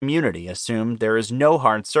community assumed there is no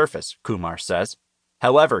hard surface, Kumar says.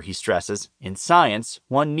 However, he stresses, in science,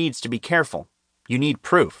 one needs to be careful. You need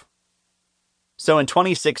proof. So in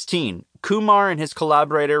 2016, Kumar and his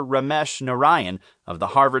collaborator Ramesh Narayan of the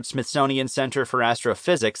Harvard-Smithsonian Center for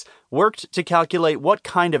Astrophysics worked to calculate what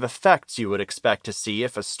kind of effects you would expect to see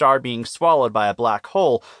if a star being swallowed by a black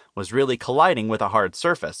hole was really colliding with a hard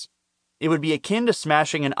surface. It would be akin to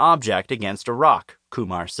smashing an object against a rock,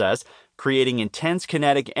 Kumar says, creating intense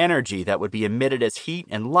kinetic energy that would be emitted as heat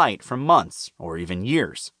and light for months or even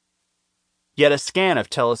years. Yet a scan of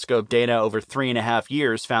telescope data over 3.5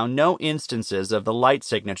 years found no instances of the light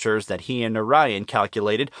signatures that he and Narayan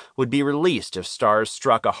calculated would be released if stars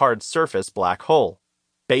struck a hard surface black hole.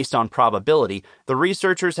 Based on probability, the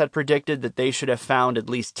researchers had predicted that they should have found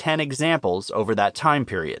at least 10 examples over that time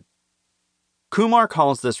period. Kumar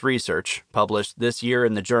calls this research, published this year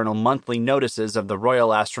in the journal Monthly Notices of the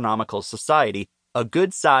Royal Astronomical Society, a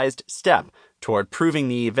good-sized step toward proving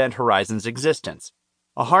the event horizon's existence.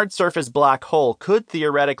 A hard surface black hole could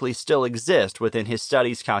theoretically still exist within his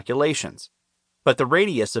study's calculations, but the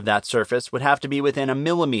radius of that surface would have to be within a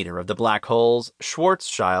millimeter of the black hole's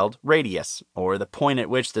Schwarzschild radius, or the point at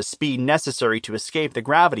which the speed necessary to escape the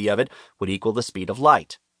gravity of it would equal the speed of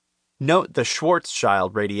light. Note the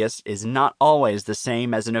Schwarzschild radius is not always the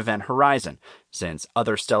same as an event horizon, since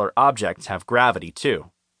other stellar objects have gravity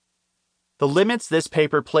too. The limits this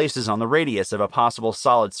paper places on the radius of a possible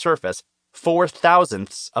solid surface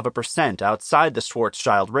 0.004% outside the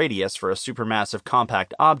Schwarzschild radius for a supermassive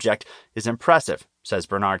compact object is impressive, says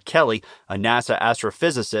Bernard Kelly, a NASA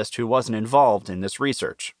astrophysicist who wasn't involved in this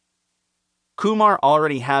research. Kumar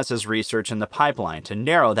already has his research in the pipeline to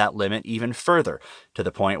narrow that limit even further, to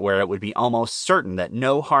the point where it would be almost certain that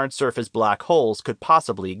no hard surface black holes could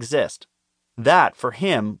possibly exist. That, for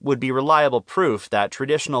him, would be reliable proof that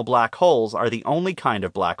traditional black holes are the only kind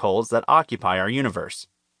of black holes that occupy our universe.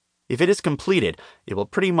 If it is completed, it will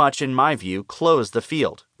pretty much, in my view, close the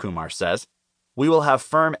field, Kumar says. We will have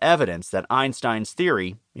firm evidence that Einstein's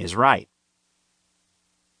theory is right.